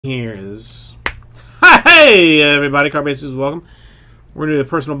Here is hey everybody, RPAs, welcome. We're gonna do a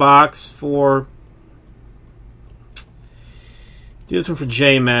personal box for this one for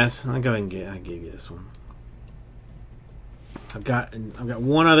Jmess. I'll go ahead and I gave you this one. I've got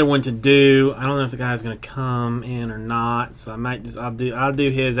one other one to do. I don't know if the guy's gonna come in or not, so I might just I'll do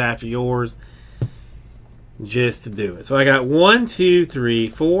his after yours just to do it. So I got 1, 2, 3,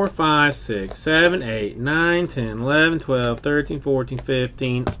 4, 5, 6, 7, 8, 9, 10, 11, 12, 13, 14,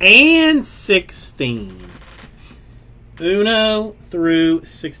 15, and 16. Uno through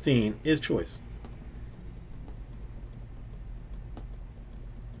 16 is choice.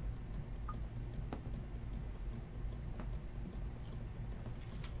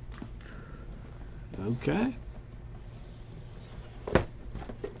 Okay.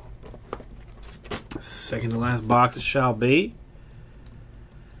 Second to last box it shall be.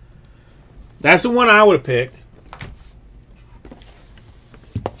 That's the one I would have picked.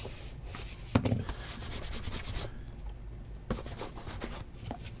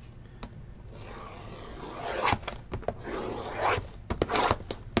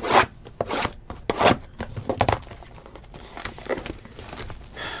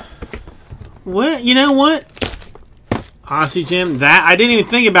 What? You know what? Honestly, Jim, that I didn't even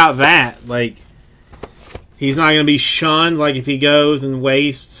think about that. Like, he's not going to be shunned, like if he goes and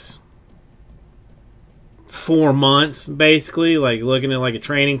wastes 4 months, basically, like looking at like a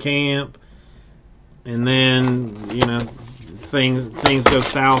training camp, and then, you know, things go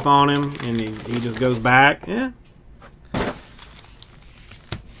south on him, and he just goes back. Yeah.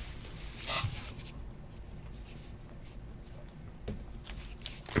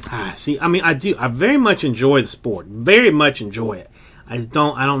 See, I mean, I very much enjoy the sport. Very much enjoy it. I just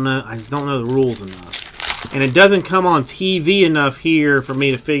don't know the rules enough. And it doesn't come on TV enough here for me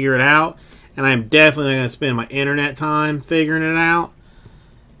to figure it out. And I'm definitely not going to spend my internet time figuring it out.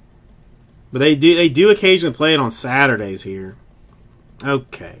 But they do occasionally play it on Saturdays here.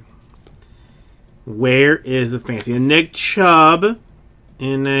 Okay. Where is the fancy? A Nick Chubb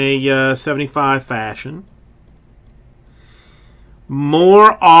in a 75 fashion.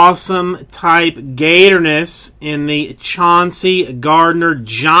 More awesome type Gatorness in the Chauncey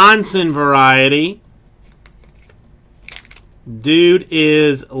Gardner-Johnson variety. Dude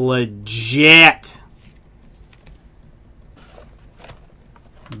is legit.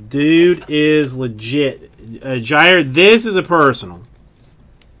 Dude is legit. Jair, this is a personal.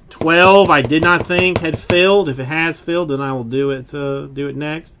 12, I did not think had filled. If it has filled, then I will do it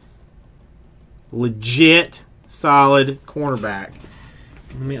next. Legit, solid cornerback.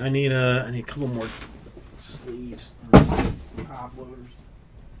 I need a couple more sleeves. Top loaders.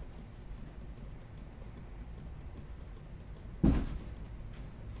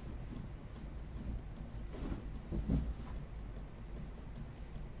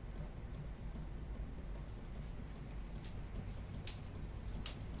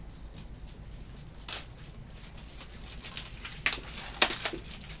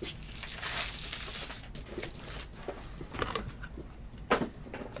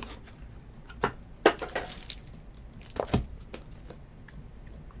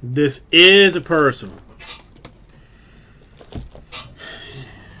 This is a personal.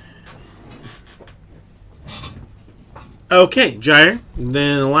 Okay, Jair.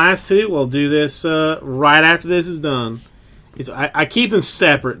 Then the last two, we'll do this right after this is done. I keep them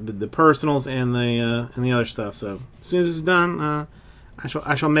separate, the personals and the other stuff. So as soon as it's done, I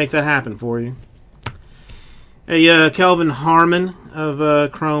shall make that happen for you. A Kelvin Harmon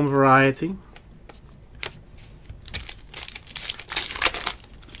of Chrome variety.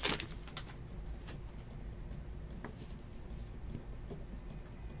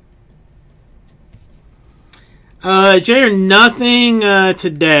 Jair, nothing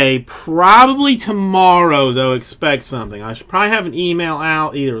today. Probably tomorrow, though, expect something. I should probably have an email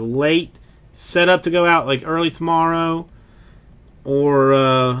out either late, set up to go out like early tomorrow,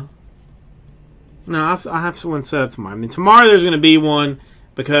 or no, I'll have someone set up tomorrow. I mean, tomorrow there's going to be one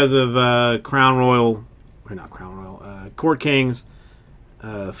because of Court Kings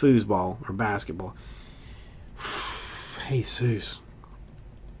foosball or basketball. Jesus.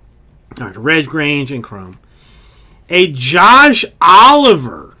 All right, Reg Grange and Chrome. A Josh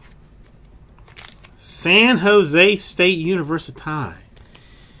Oliver, San Jose State University.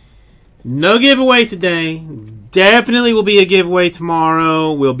 No giveaway today. Definitely will be a giveaway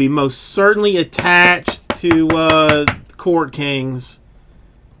tomorrow. Will be most certainly attached to Court Kings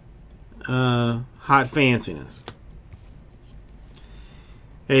Hot Fanciness.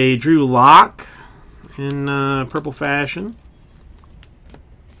 A Drew Lock in purple fashion.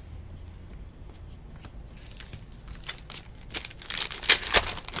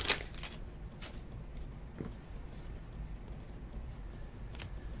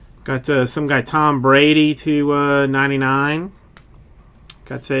 Got some guy Tom Brady to 99.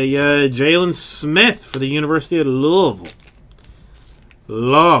 Got a Jalen Smith for the University of Louisville.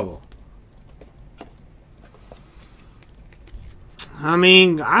 I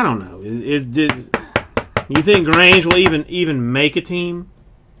mean, I don't know. You think Grange will even make a team?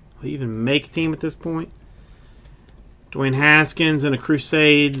 Will he even make a team at this point? Dwayne Haskins in a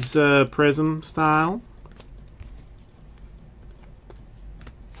Crusades Prizm style.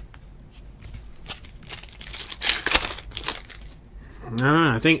 I don't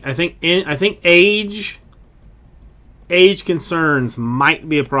know. I think age concerns might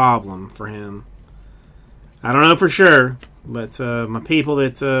be a problem for him. I don't know for sure, but my people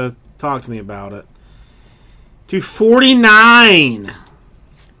that talk to me about it. To 49,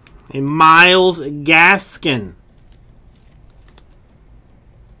 a Miles Gaskin.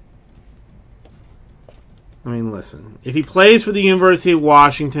 I mean, listen. If he plays for the University of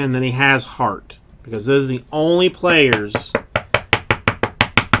Washington, then he has heart, because those are the only players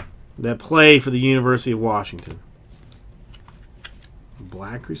that play for the University of Washington.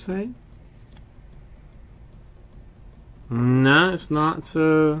 Black Crusade? No, it's not.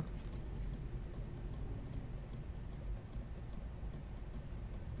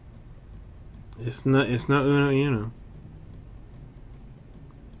 It's not Uno Uno.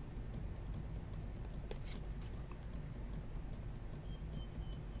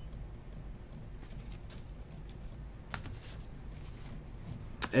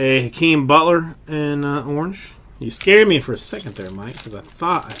 A Hakeem Butler in orange. You scared me for a second there, Mike, because I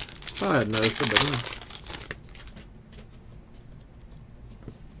thought I'd noticed it, but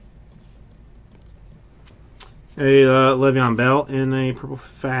no. A Le'Veon Bell in a purple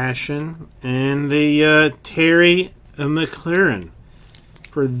fashion, and the Terry McLaurin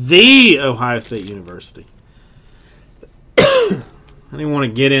for the Ohio State University. I didn't want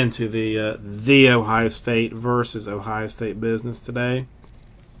to get into the Ohio State versus Ohio State business today.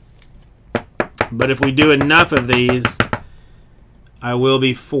 But if we do enough of these, I will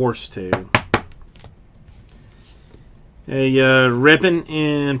be forced to. A Rippin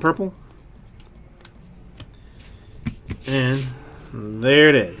in purple. And there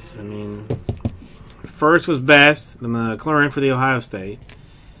it is. I mean, first was best. The McLaurin for the Ohio State.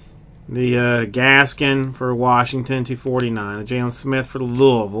 The Gaskin for Washington, 249. The Jalen Smith for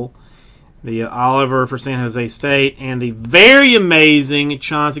Louisville. The Oliver for San Jose State. And the very amazing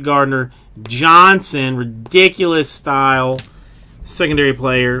Chauncey Gardner-Johnson, ridiculous style secondary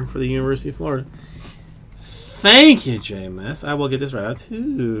player for the University of Florida. Thank you, Jmess. I will get this right out to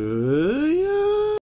you.